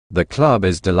The club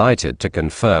is delighted to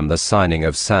confirm the signing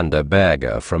of Sander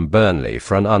Berge from Burnley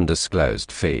for an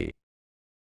undisclosed fee.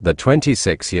 The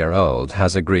 26-year-old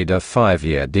has agreed a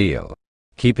 5-year deal,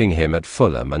 keeping him at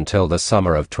Fulham until the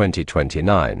summer of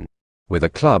 2029, with a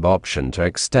club option to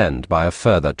extend by a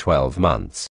further 12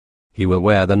 months. He will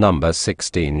wear the number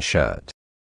 16 shirt.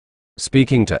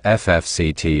 Speaking to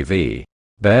FFC TV,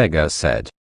 Berge said,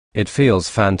 "It feels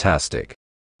fantastic.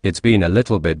 It's been a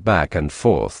little bit back and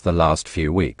forth the last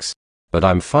few weeks, but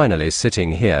I'm finally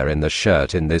sitting here in the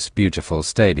shirt in this beautiful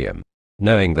stadium,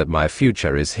 knowing that my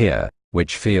future is here,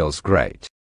 which feels great.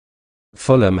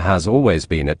 Fulham has always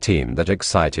been a team that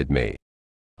excited me.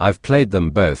 I've played them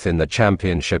both in the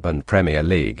Championship and Premier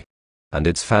League, and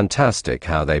it's fantastic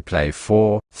how they play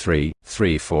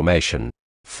 4-3-3 formation,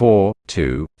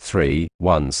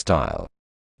 4-2-3-1 style.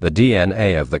 The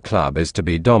DNA of the club is to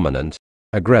be dominant,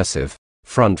 aggressive,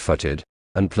 front-footed,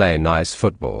 and play nice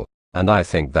football, and I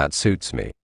think that suits me.